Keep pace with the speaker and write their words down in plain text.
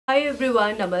Hi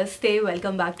everyone, namaste,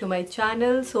 welcome back to my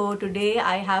channel. So today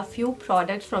I have few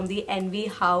products from the NV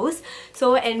House.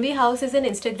 So NV House is an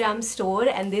Instagram store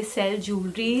and they sell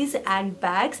jewelries and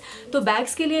bags. तो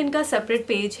bags के लिए इनका separate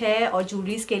page है और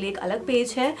jewelries के लिए एक अलग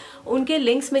page है. उनके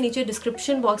links मैं नीचे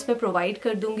description box में provide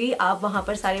कर दूंगी. आप वहाँ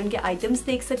पर सारे उनके items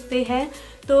देख सकते हैं.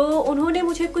 तो उन्होंने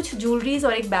मुझे कुछ ज्वेलरीज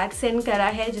और एक बैग सेंड करा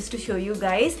है just to show you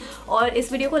guys, और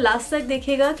इस वीडियो को लास्ट तक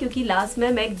देखिएगा क्योंकि लास्ट में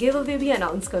मैं गिव अवे भी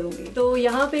अनाउंस करूंगी. तो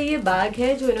यहाँ पे ये बैग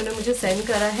है जो इन्होंने मुझे सेंड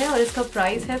करा है और इसका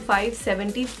प्राइस है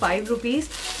 575 रुपीज़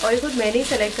और ये खुद मैंने ही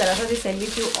सेलेक्ट करा था. They send me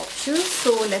few options,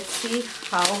 so let's see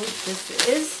how this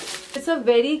is. It's a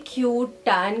very cute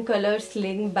tan colour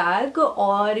sling bag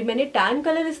और मैंने टैन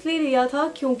कलर इसलिए लिया था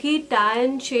क्योंकि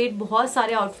टैन शेड बहुत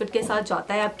सारे आउटफिट के साथ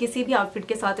जाता है. आप किसी भी आउटफिट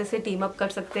के साथ इसे टीम अप कर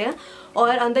सकते हैं.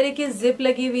 और अंदर एक ये जिप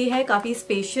लगी हुई है, काफ़ी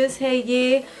स्पेशियस है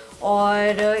ये,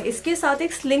 और इसके साथ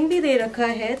एक स्लिंग भी दे रखा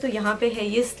है. तो यहाँ पे है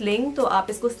ये स्लिंग, तो आप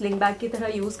इसको स्लिंग बैग की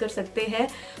तरह यूज़ कर सकते हैं.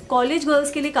 कॉलेज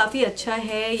गर्ल्स के लिए काफ़ी अच्छा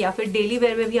है या फिर डेली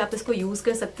वेयर में भी आप इसको यूज़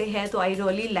कर सकते हैं. तो आई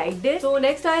रियली लाइक्ड इट. तो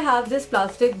next I have this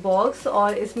plastic box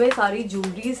और इसमें सारी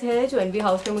ज्वेलरीज है जो एनवी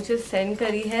हाउस ने मुझे सेंड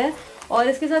करी है. और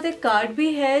इसके साथ एक कार्ड भी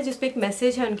है जिसपे एक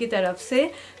मैसेज है उनकी तरफ से.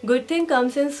 Good thing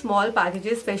comes in small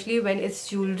packages specially when it's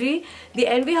jewellery. The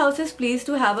N V house is please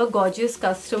to have a gorgeous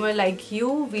customer like you.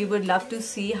 We would love to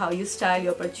see how you style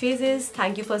your purchases.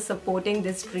 Thank you for supporting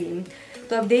this dream.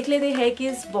 तो अब देख लेते हैं कि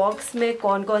इस box में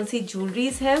कौन कौन सी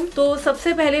ज्वेलरीज हैं. तो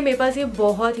सबसे पहले मेरे पास ये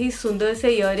बहुत ही सुंदर से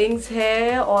इयररिंग्स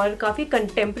है और काफ़ी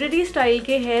कंटेम्प्रेरी स्टाइल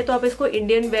के हैं. तो आप इसको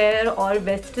इंडियन वेयर और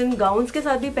वेस्टर्न गाउन्स के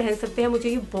साथ भी पहन सकते हैं. मुझे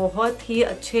ये बहुत ही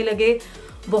अच्छे लगे,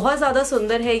 बहुत ज़्यादा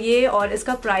सुंदर है ये और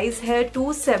इसका प्राइस है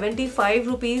 275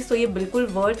 रुपीज़. तो ये बिल्कुल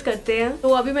वर्थ करते हैं.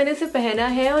 तो अभी मैंने इसे पहना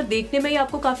है और देखने में ये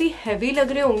आपको काफ़ी हैवी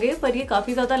लग रहे होंगे पर ये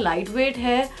काफ़ी ज़्यादा लाइट वेट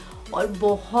है और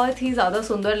बहुत ही ज़्यादा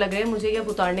सुंदर लग रहे हैं. मुझे ये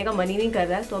उतारने का मन ही नहीं कर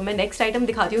रहा है. तो मैं नेक्स्ट आइटम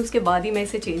दिखाती हूँ, उसके बाद ही मैं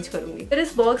इसे चेंज करूँगी. फिर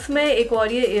इस बॉक्स में एक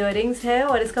और ये इयररिंग्स है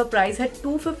और इसका प्राइस है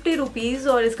 250 रुपीज़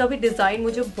और इसका भी डिज़ाइन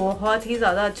मुझे बहुत ही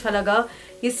ज़्यादा अच्छा लगा.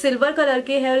 ये सिल्वर कलर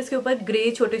के है और इसके ऊपर ग्रे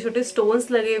छोटे छोटे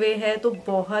स्टोन्स लगे हुए हैं. तो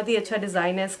बहुत ही अच्छा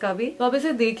डिज़ाइन है इसका भी. तो आप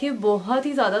इसे देखिए, बहुत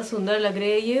ही ज़्यादा सुंदर लग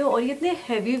रहे हैं ये और ये इतने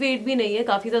हैवी वेट भी नहीं है,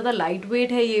 काफ़ी ज़्यादा लाइट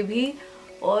वेट है ये भी.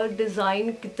 और डिज़ाइन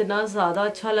कितना ज़्यादा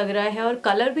अच्छा लग रहा है और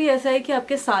कलर भी ऐसा है कि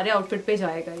आपके सारे आउटफिट पे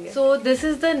जाएगा ये. So this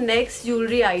is the next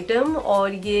jewellery item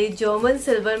और ये जर्मन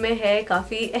सिल्वर में है.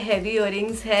 काफ़ी हैवी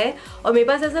इयररिंग्स है और मेरे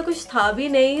पास ऐसा कुछ था भी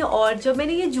नहीं. और जब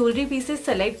मैंने ये ज्वेलरी पीसेस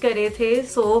सेलेक्ट करे थे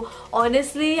so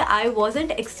honestly I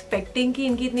wasn't expecting कि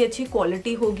इनकी इतनी अच्छी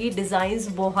क्वालिटी होगी. डिज़ाइंस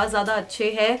बहुत ज़्यादा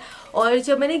अच्छे हैं और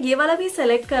जब मैंने ये वाला भी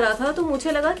सेलेक्ट करा था तो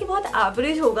मुझे लगा कि बहुत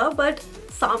एवरेज होगा बट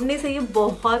सामने से ये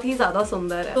बहुत ही ज़्यादा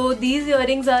सुंदर है. तो these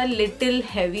earrings are little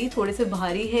heavy, थोड़े से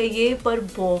भारी है ये पर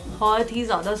बहुत ही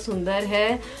ज़्यादा सुंदर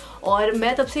है. और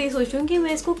मैं तब से ये सोच रही हूँ कि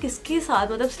मैं इसको किसके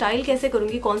साथ मतलब स्टाइल कैसे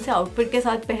करूँगी, कौन से आउटफिट के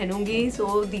साथ पहनूंगी.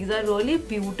 So these are really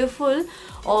beautiful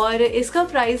और इसका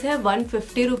प्राइस है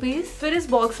 150 रुपीज़. फिर इस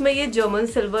बॉक्स में ये जर्मन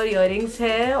सिल्वर इयररिंग्स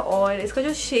है और इसका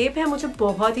जो शेप है मुझे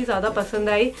बहुत ही ज़्यादा पसंद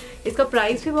आई. इसका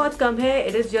प्राइस भी बहुत कम है,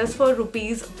 इट इज़ जस्ट फॉर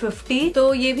 ₹50.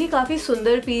 तो ये भी काफ़ी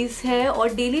सुंदर पीस है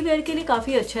और डेली वेयर के लिए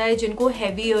काफ़ी अच्छा है. जिनको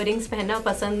हैवी इयररिंग्स पहनना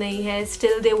पसंद नहीं है,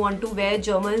 still they want to where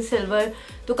German silver,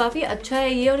 तो काफ़ी अच्छा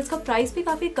है ये. और इसका प्राइस भी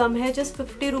काफ़ी कम है, जस्ट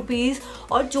 50 रुपीज़.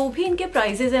 और जो भी इनके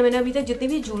प्राइसेस है, मैंने अभी तक जितनी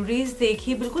भी ज्वेलरीज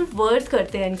देखी बिल्कुल वर्थ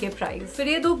करते हैं इनके प्राइस. फिर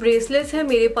ये दो ब्रेसलेट्स है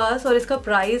मेरे पास और इसका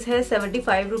प्राइस है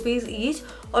 75 रुपीज़ ईच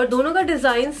और दोनों का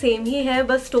डिज़ाइन सेम ही है,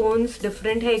 बस स्टोन्स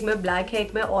डिफरेंट है. एक में ब्लैक है,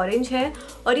 एक में ऑरेंज है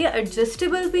और ये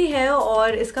एडजस्टेबल भी है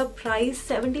और इसका प्राइस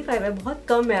 75 है, बहुत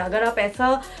कम है. अगर आप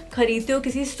ऐसा खरीदते हो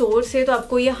किसी स्टोर से तो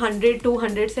आपको ये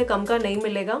 100-200 से कम का नहीं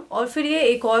मिलेगा. और फिर ये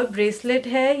एक और ब्रेसलेट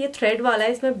है, ये थ्रेड वाला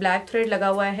है, इसमें ब्लैक थ्रेड लगा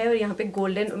हुआ है और यहाँ पे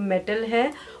गोल्डन मेटल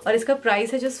है और इसका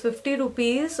प्राइस है जस्ट 50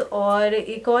 रुपीज़. और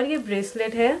एक और ये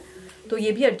ब्रेसलेट है तो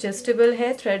ये भी एडजस्टेबल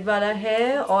है, थ्रेड वाला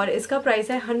है और इसका प्राइस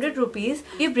है 100 रुपीज़.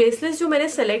 ये ब्रेसलेट्स जो मैंने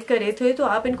सेलेक्ट करे थे तो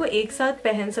आप इनको एक साथ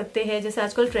पहन सकते हैं. जैसे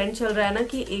आजकल ट्रेंड चल रहा है ना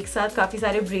कि एक साथ काफ़ी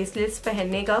सारे ब्रेसलेट्स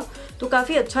पहनने का, तो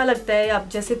काफ़ी अच्छा लगता है आप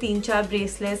जैसे 3-4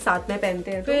 ब्रेसलेट्स साथ में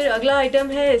पहनते हैं. फिर अगला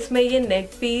आइटम है, इसमें ये नेक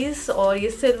पीस और ये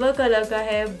सिल्वर कलर का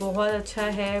है, बहुत अच्छा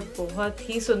है, बहुत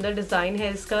ही सुंदर डिज़ाइन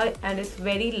है इसका and it's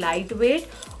very light weight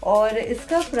और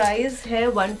इसका प्राइस है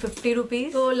 150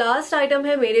 रुपीज़. तो लास्ट आइटम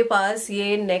है मेरे पास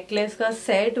ये नेकलेस का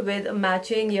सेट विद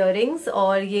मैचिंग इयररिंग्स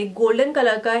और ये गोल्डन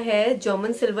कलर का है,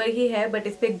 जर्मन सिल्वर ही है बट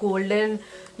इस पे गोल्डन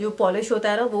जो पॉलिश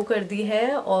होता है ना वो कर दी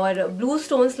है और ब्लू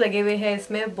स्टोन्स लगे हुए हैं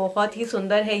इसमें. बहुत ही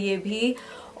सुंदर है ये भी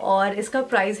और इसका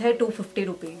प्राइस है 250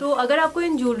 रुपीज। तो अगर आपको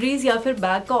इन ज्वेलरीज या फिर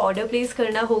बैग का ऑर्डर प्लेस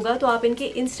करना होगा तो आप इनके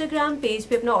इंस्टाग्राम पेज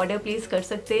पे अपना ऑर्डर प्लेस कर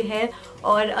सकते हैं।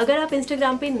 और अगर आप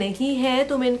इंस्टाग्राम पे नहीं है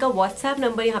तो मैं इनका व्हाट्सएप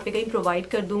नंबर यहाँ पे कहीं प्रोवाइड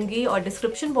कर दूंगी और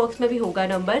डिस्क्रिप्शन बॉक्स में भी होगा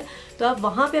नंबर, तो आप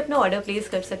वहाँ पे अपना ऑर्डर प्लेस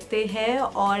कर सकते हैं।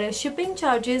 और shipping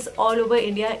charges all over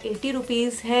India 80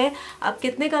 rupees है, आप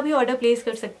कितने का भी ऑर्डर प्लेस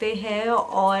कर सकते हैं।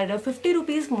 और 50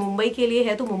 रुपीज़ मुंबई के लिए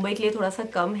है, तो मुंबई के लिए थोड़ा सा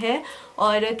कम है।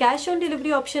 और cash on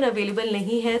delivery option available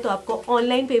नहीं है, तो आपको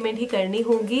ऑनलाइन पेमेंट ही करनी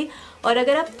होगी। और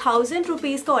अगर आप 1000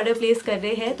 रुपीज़ का ऑर्डर प्लेस कर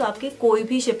रहे हैं तो आपके कोई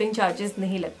भी शिपिंग चार्जेस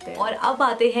नहीं लगते। और अब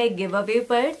आते हैं गिव अवे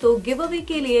पर। तो गिव अवे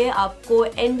के लिए आपको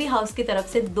एनवी हाउस की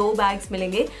तरफ से 2 बैग्स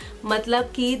मिलेंगे, मतलब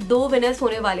कि 2 विनर्स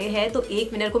होने वाले हैं। तो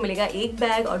एक विनर को मिलेगा 1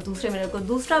 बैग और दूसरे विनर को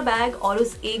दूसरा बैग, और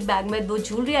उस एक बैग में 2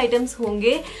 ज्वेलरी आइटम्स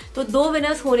होंगे। तो 2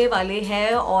 विनर्स होने वाले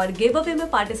हैं। और गिव अवे में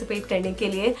पार्टिसिपेट करने के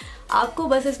लिए आपको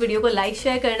बस इस वीडियो को लाइक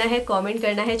शेयर करना है, कमेंट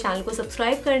करना है, चैनल को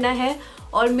सब्सक्राइब करना है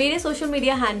और मेरे सोशल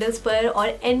मीडिया हैंडल्स पर और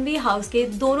एनवी हाउस के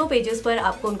दोनों पेजेस पर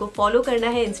आपको उनको फॉलो करना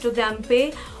है इंस्टाग्राम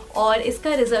पे। और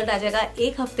इसका रिजल्ट आ जाएगा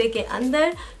 1 हफ्ते के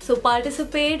अंदर। सो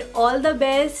participate, all the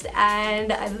best,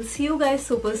 and I will see you guys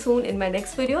super soon in my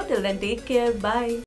next video. Till then take care, bye.